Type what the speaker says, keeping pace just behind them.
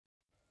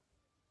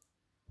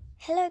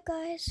Hello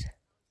guys.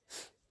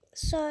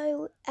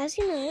 So as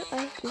you know,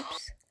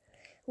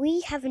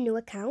 we have a new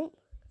account.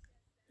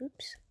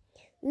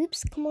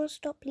 Oops, come on,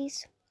 stop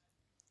please.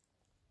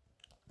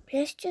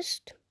 Let's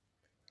just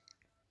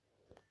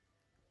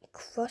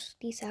cross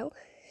these out.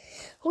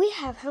 We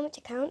have how much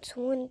accounts?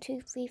 1,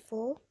 2, 3,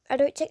 4. I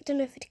don't check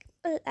the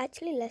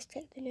actually let's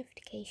check the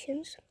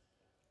notifications.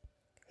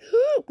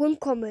 One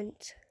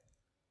comment.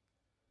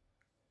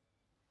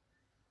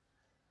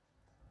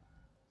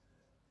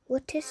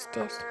 What is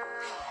this?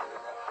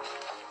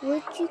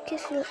 Would you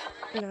kiss your...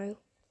 No.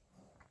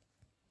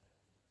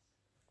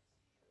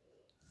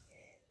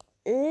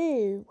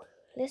 Ooh.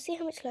 Let's see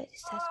how much likes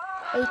this has.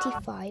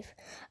 85.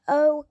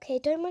 Oh, okay.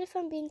 Don't mind if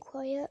I'm being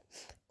quiet.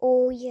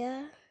 Oh,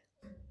 yeah.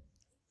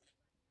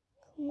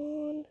 Come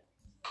on.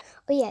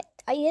 Oh, yeah.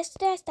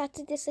 Yesterday I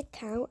started this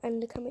account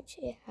and look how much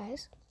it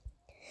has.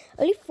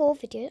 Only 4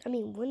 videos. I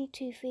mean, 1,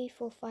 2, 3,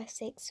 4, 5,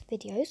 6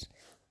 videos.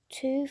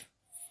 2,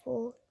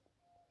 4...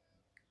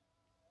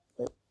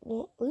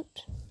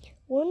 Oops.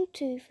 1,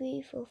 2,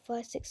 3, 4,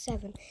 5, 6,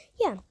 7.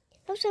 Yeah,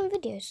 that was 7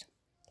 videos.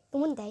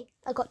 And one day,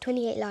 I got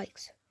 28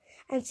 likes.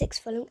 And 6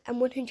 following.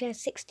 And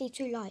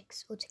 162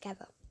 likes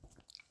altogether.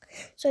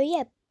 So,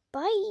 yeah.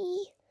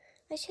 Bye.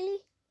 Actually,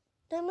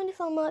 don't mind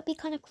if I might be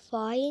kind of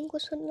crying or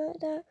something like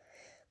that.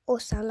 Or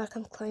sound like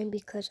I'm crying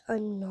because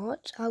I'm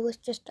not. I was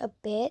just a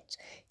bit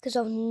because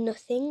of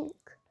nothing.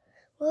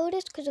 Well, it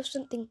is because of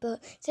something,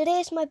 but today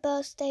is my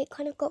birthday. It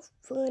kind of got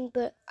ruined,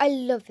 but I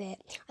love it.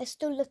 I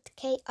still love the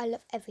cake. I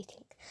love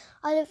everything.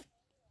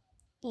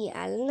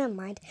 Yeah, never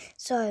mind.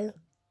 So,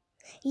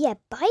 yeah,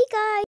 bye guys.